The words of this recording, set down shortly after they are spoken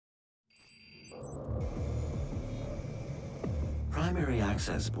primary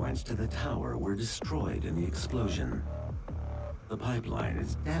access points to the tower were destroyed in the explosion. The pipeline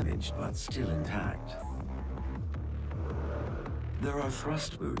is damaged but still intact. There are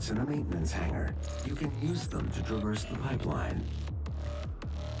thrust boots in the maintenance hangar. You can use them to traverse the pipeline.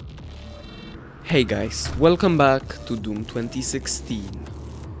 Hey guys, welcome back to Doom 2016.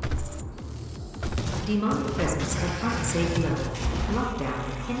 Demonic presence at unsafe level.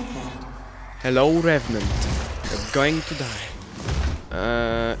 Lockdown in effect. Hello Revenant. You're going to die.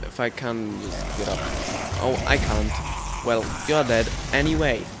 If I can just get up. Oh, I can't. Well, you're dead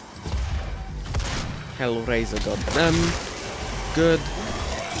anyway. Hellraiser got them. Good.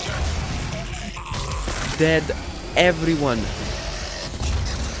 Dead everyone.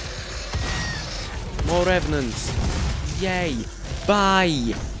 More revenants. Yay.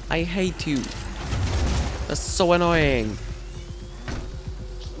 Bye. I hate you. That's so annoying.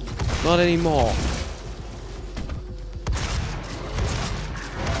 Not anymore.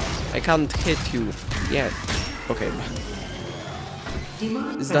 I can't hit you yet. Okay.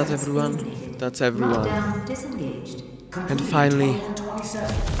 Is that everyone? That's everyone. And finally,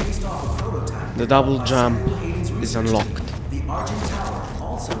 the double jump is unlocked. The Argent Tower,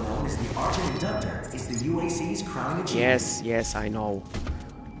 also known as the Argent Inductor, is the UAC's crowning achievement. Yes, I know.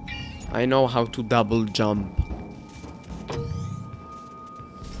 I know how to double jump.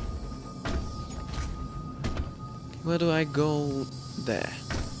 Where do I go? There.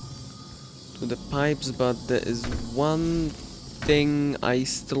 To the pipes, but there is one thing I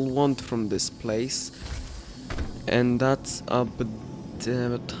still want from this place. And that's up there.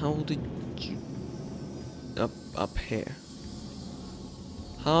 But how did you... Up here.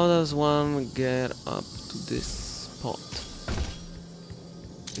 How does one get up to this spot?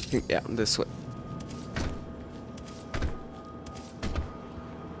 I think, yeah, this way.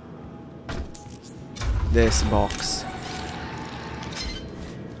 This box.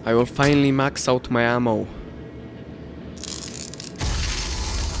 I will finally max out my ammo.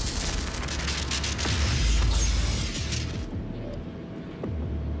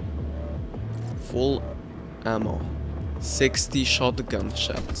 Full ammo. 60 shotgun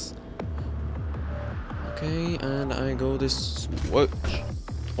shells. Okay, and I go this way.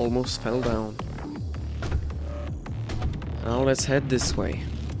 Almost fell down. Now let's head this way.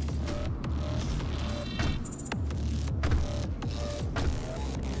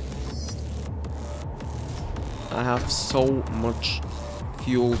 I have so much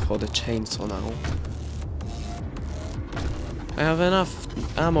fuel for the chainsaw now. I have enough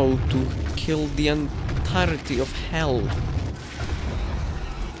ammo to kill the entirety of hell.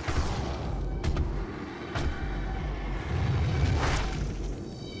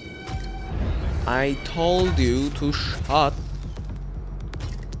 I told you to shut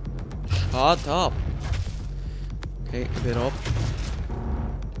up. Okay, a bit up.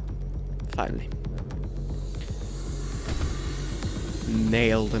 Finally.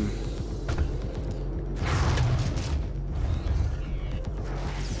 Nailed him.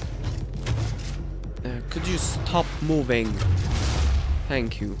 Could you stop moving?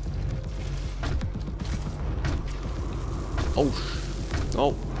 Thank you. Oh,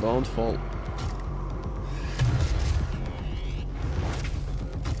 no, don't fall.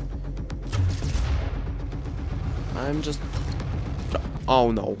 I'm just...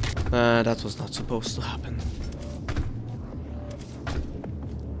 Oh no, that was not supposed to happen.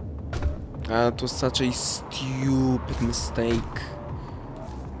 That was such a stupid mistake.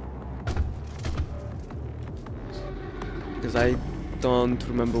 Because I don't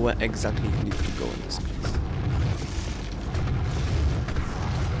remember where exactly you need to go in this place.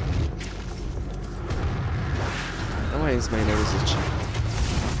 Why is my nose itchy?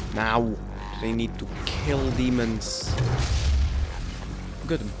 Now! They need to kill demons.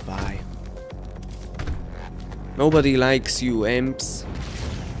 Goodbye. Nobody likes you, imps.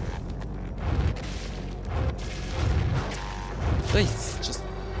 Please, just...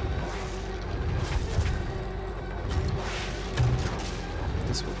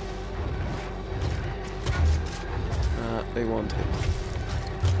 This one. They won't hit.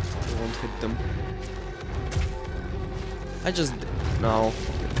 They won't hit them. I just... No.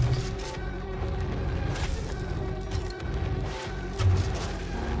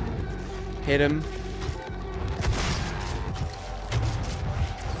 Hit him.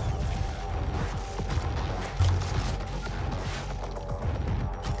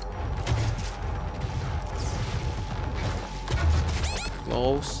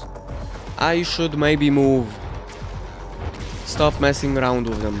 Close. I should maybe move. Stop messing around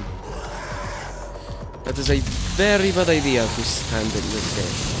with them. That is a very bad idea to stand in this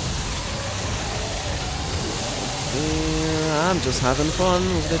game. I'm just having fun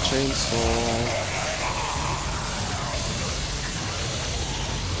with the chainsaw.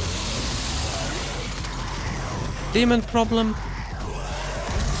 Demon problem?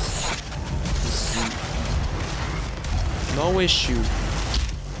 No issue.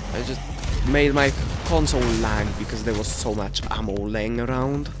 I just made my console lag because there was so much ammo laying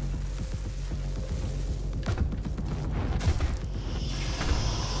around.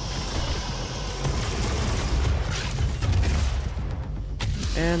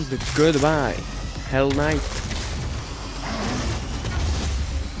 And goodbye, Hell Knight.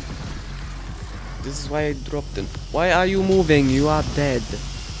 This is why I dropped him. Why are you moving? You are dead.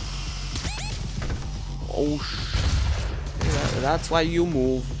 Oh that's why you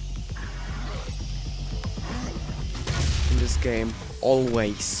move. In this game,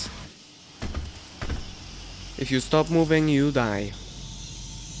 always. If you stop moving, you die.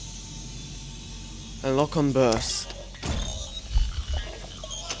 And lock on burst.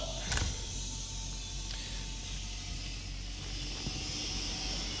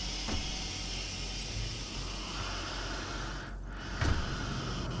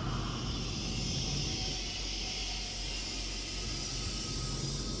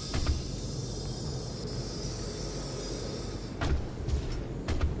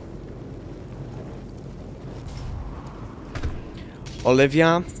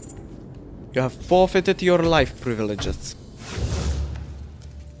 Olivia, you have forfeited your life privileges.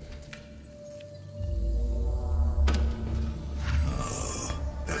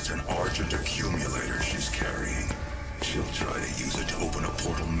 That's an Argent accumulator she's carrying. She'll try to use it to open a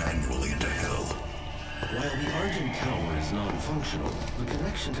portal manually into hell. While the Argent tower is non-functional, the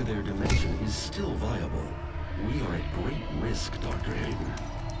connection to their dimension is still viable. We are at great risk, Dr. Hayden.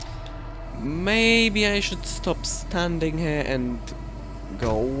 Maybe I should stop standing here and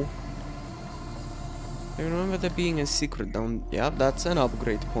go. I remember there being a secret down. Yeah, that's an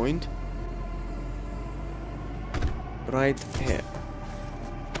upgrade point. Right here.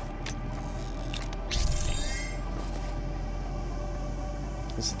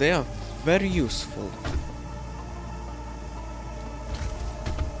 So they are very useful.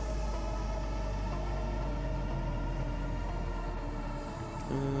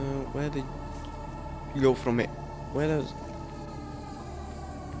 Where did you go from it? Where does...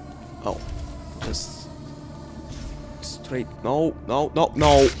 Oh, just straight. No, no, no,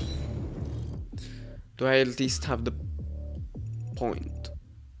 no. Do I at least have the point?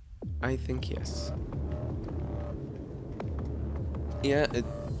 I think yes. Yeah,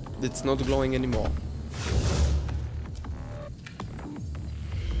 it's not glowing anymore.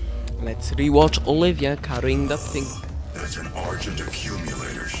 Let's rewatch Olivia carrying that thing. That's an Argent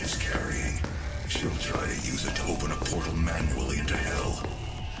accumulator she's carrying. She'll try to use it to open a portal manually into hell.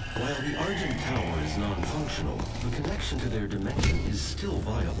 While the Argent tower is non-functional, the connection to their dimension is still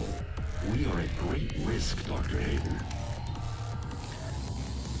viable. We are at great risk, Dr. Hayden.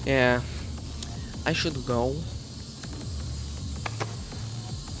 Yeah, I should go.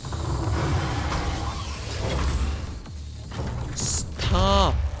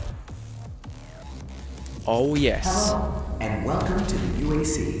 Stop! Oh yes. Hello, and welcome to the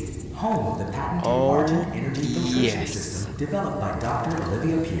UAC, home of the patented Oh, Argent energy filtration yes. system developed by Dr.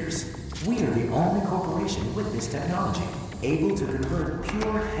 Olivia Pierce. We are the only corporation with this technology, able to convert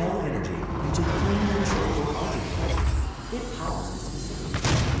pure hell energy into clean, controllable Argent. It powers this facility.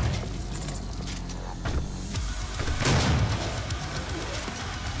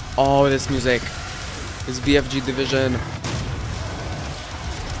 Oh, this music. This BFG division.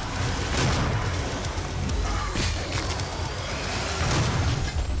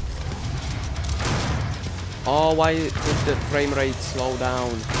 Oh, why did the frame rate slow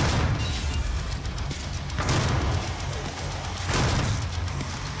down?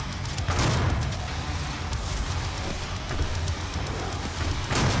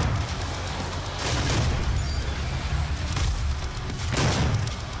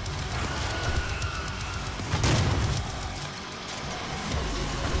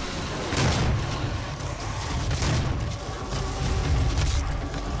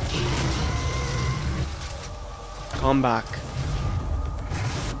 Come back.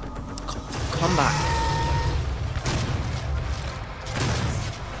 Come back.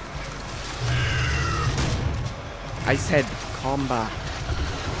 I said, come back.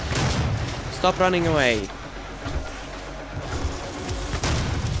 Stop running away.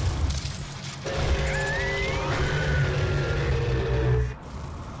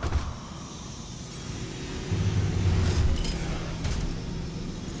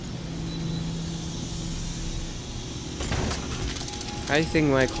 I think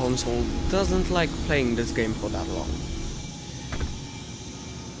my console doesn't like playing this game for that long.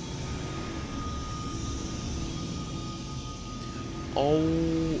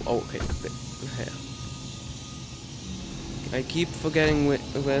 Oh, okay. Here. I keep forgetting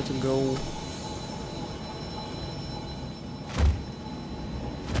where to go.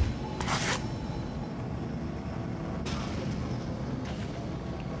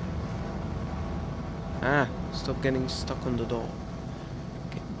 Ah, stop getting stuck on the door.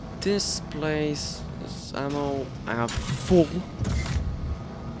 Okay, this place is ammo. I have full.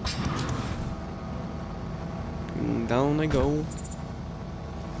 And down I go.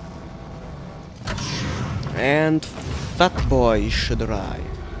 And Fat Boy should arrive.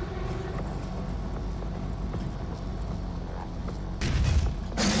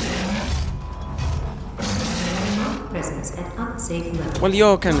 Presence at unsafe level. Well,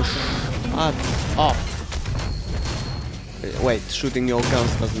 you can shut up. Wait, shooting your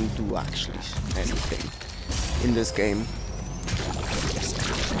guns doesn't do actually anything in this game.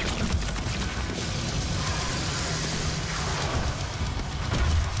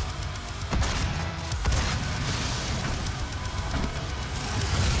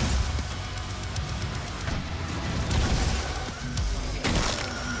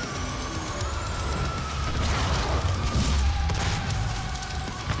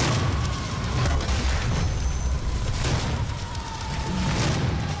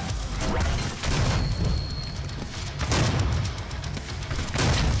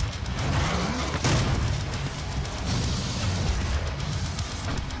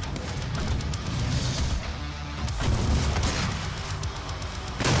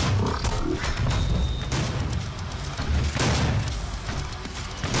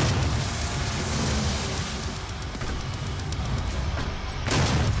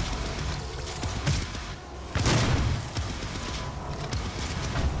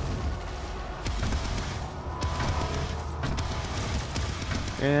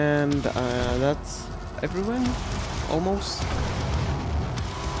 And that's everyone, almost.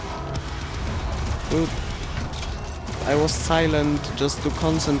 Oop. I was silent just to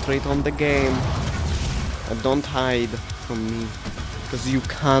concentrate on the game. Don't hide from me, because you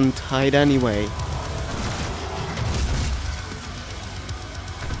can't hide anyway.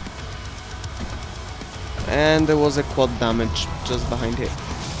 And there was a quad damage just behind here.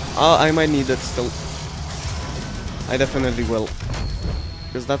 Oh, I might need it still. I definitely will.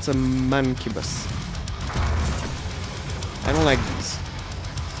 Because that's a mancubus. I don't like these.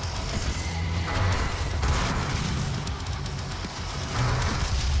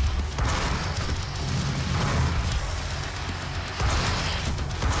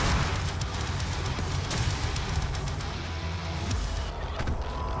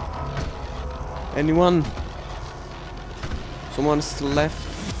 Anyone? Someone is still left?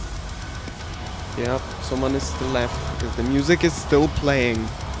 Yep, someone is still left, because the music is still playing.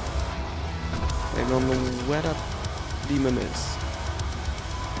 I don't know where that demon is.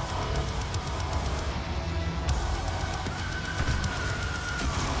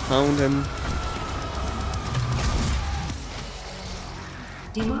 Found him.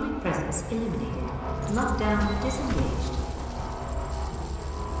 Demonic presence eliminated. Lockdown disengaged.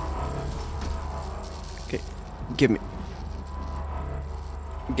 Okay, give me.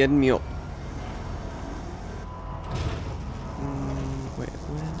 Get me up. Wait,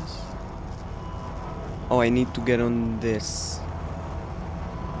 where is... Oh, I need to get on this.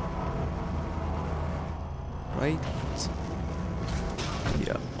 Right?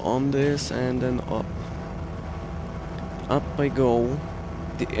 Yeah, on this and then up. Up I go.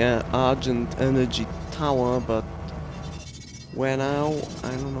 The Argent energy tower, but where now?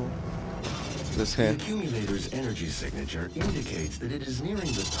 I don't know. This The here. accumulator's energy signature indicates that it is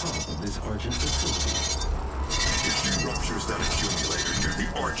nearing the top of this Argent facility. If she ruptures that accumulator near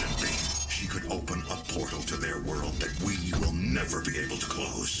the Argent beam, she could open a portal to their world that we will never be able to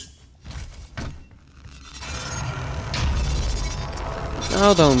close.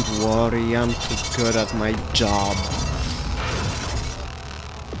 Oh, don't worry, I'm too good at my job.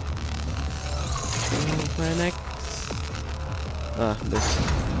 Where next? Ah, this.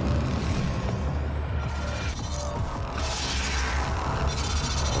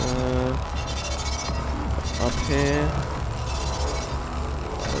 Up here.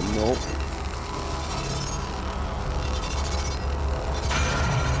 Nope.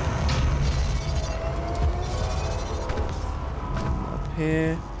 Up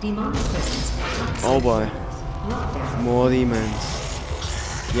here. Demonic presence at unsafe Oh boy. levels. Lockdown. More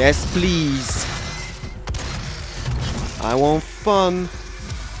demons. Yes, please. I want fun.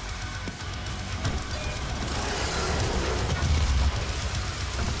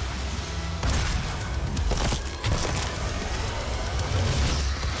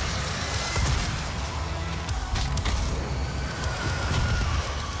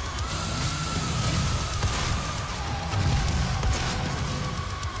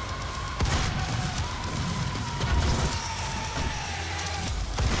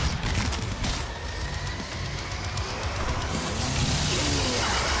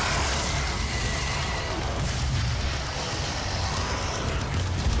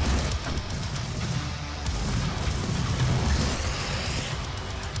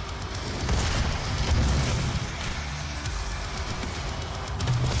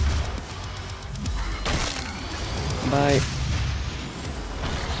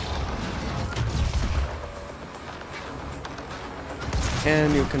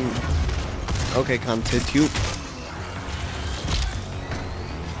 And you can... Okay, can't hit you.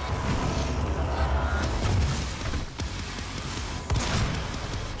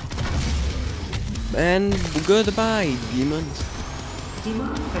 And goodbye, demons.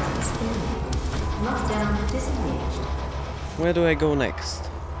 Demonic presence eliminated. Lockdown disengaged. Where do I go next?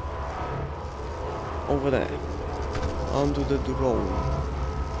 Over there. Onto the drone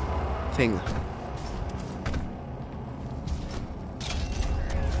thing.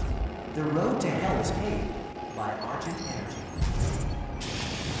 The road to hell is paved by Argent energy.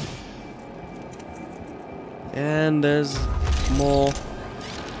 And there's more.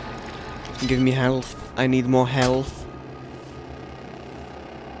 Give me health. I need more health.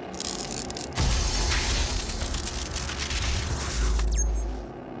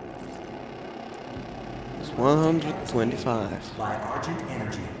 It's 125. By Argent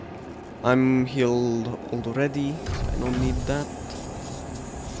energy. I'm healed already, so I don't need that.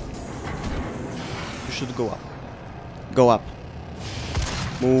 You should go up. Go up.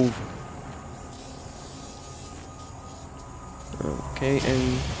 Move. Okay,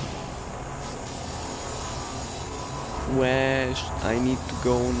 and where I need to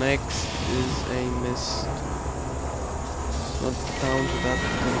go next is a mist. Not down to that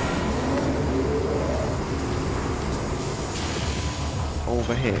one.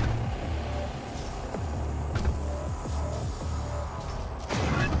 Over here.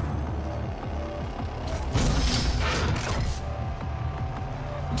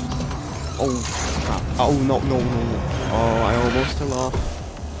 Oh crap. Oh no. Oh, I almost fell off.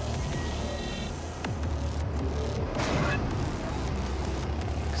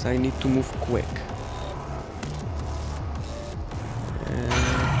 I need to move quick.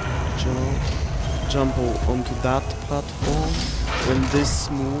 And jump onto that platform when this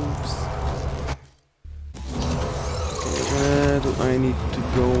moves. Okay, where do I need to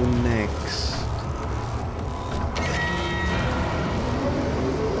go next?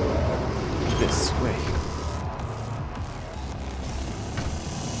 This way.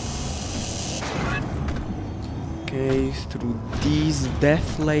 Okay, through these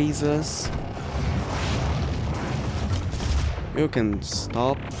death lasers. You can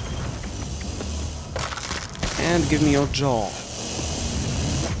stop. And give me your jaw.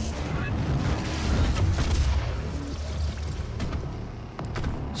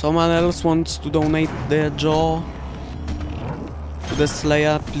 Someone else wants to donate their jaw to the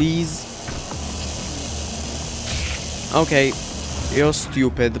Slayer, please. Okay, you're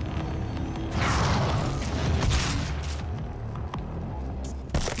stupid.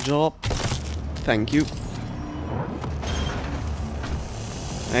 Job. Thank you.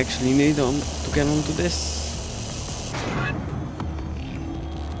 I actually need to get onto this.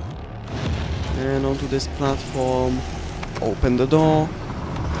 And onto this platform. Open the door.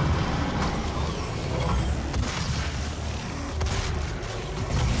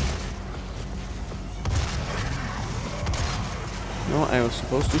 No, I was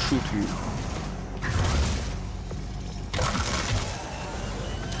supposed to shoot you.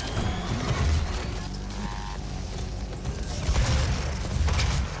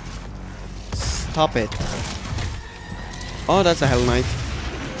 Stop it. Oh, that's a Hell Knight.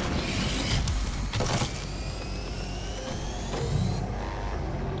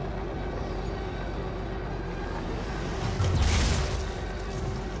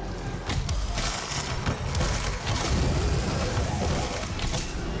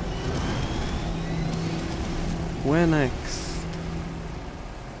 Where next?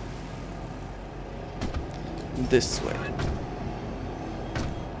 This way.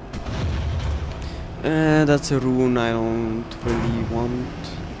 That's a rune. I don't really want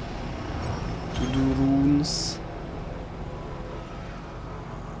to do runes.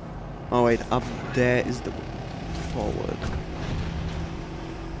 Oh wait, up there is the forward.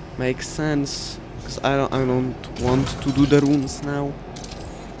 Makes sense, because I don't want to do the runes now.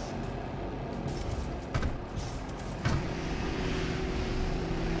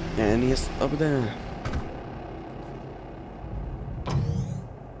 And he's up there.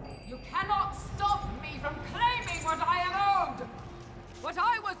 You cannot stop me from claiming what I am owed! What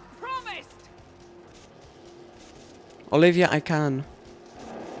I was promised! Olivia, I can.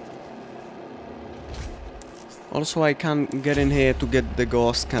 Also, I can get in here to get the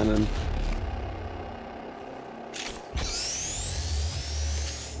ghost cannon.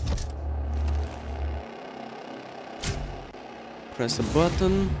 Press a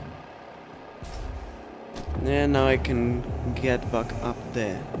button. And now I can get back up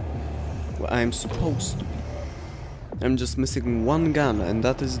there. Where I'm supposed to be. I'm just missing one gun, and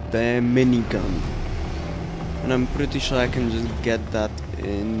that is the minigun. And I'm pretty sure I can just get that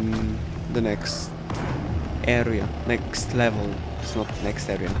in the next area, next level. It's not next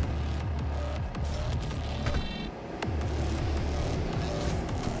area.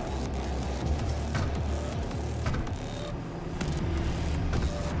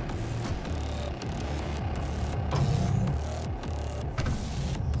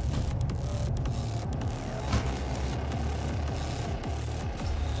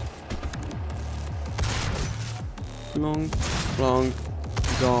 Long, long,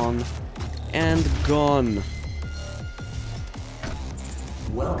 gone, and gone.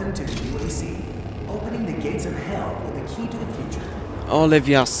 Welcome to the UAC, opening the gates of hell with the key to the future.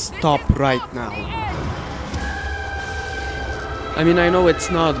 Olivia, stop right now. I mean, I know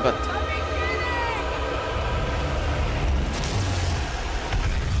it's not, but...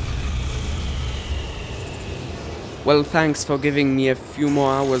 Well, thanks for giving me a few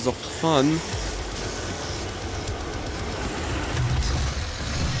more hours of fun.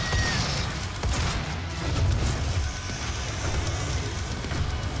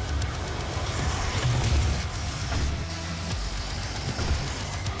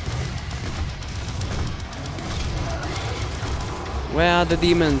 Where are the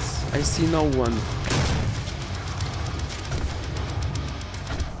demons? I see no one.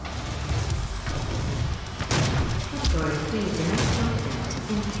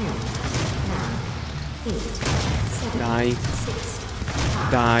 Die.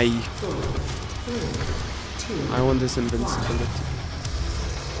 Die. I want this invincibility.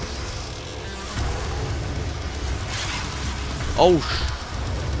 Oh,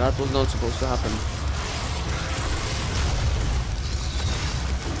 that was not supposed to happen.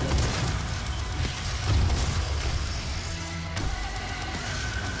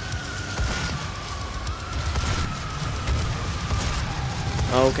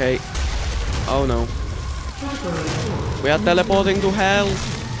 Okay. Oh no. We are teleporting to hell.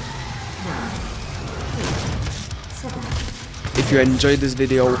 If you enjoyed this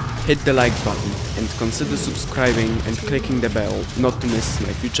video, hit the like button and consider subscribing and clicking the bell not to miss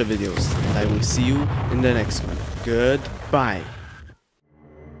my future videos. And I will see you in the next one. Goodbye.